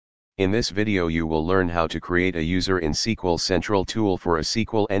In this video you will learn how to create a user in SQL Central tool for a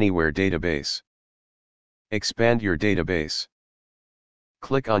SQL Anywhere database. Expand your database.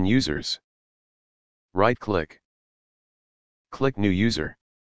 Click on Users. Right-click. Click New User.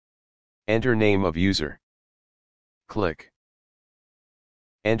 Enter name of user. Click.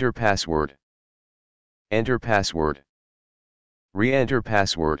 Enter password. Enter password. Re-enter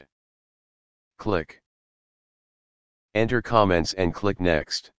password. Click. Enter comments and click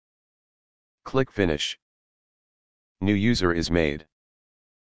Next. Click Finish. New user is made.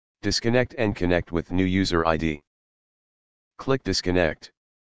 Disconnect and connect with new user ID. Click Disconnect.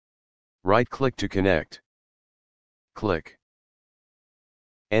 Right-click to connect. Click.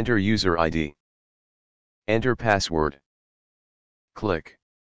 Enter user ID. Enter password. Click.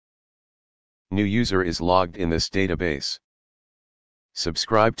 New user is logged in this database.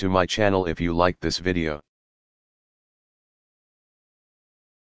 Subscribe to my channel if you like this video.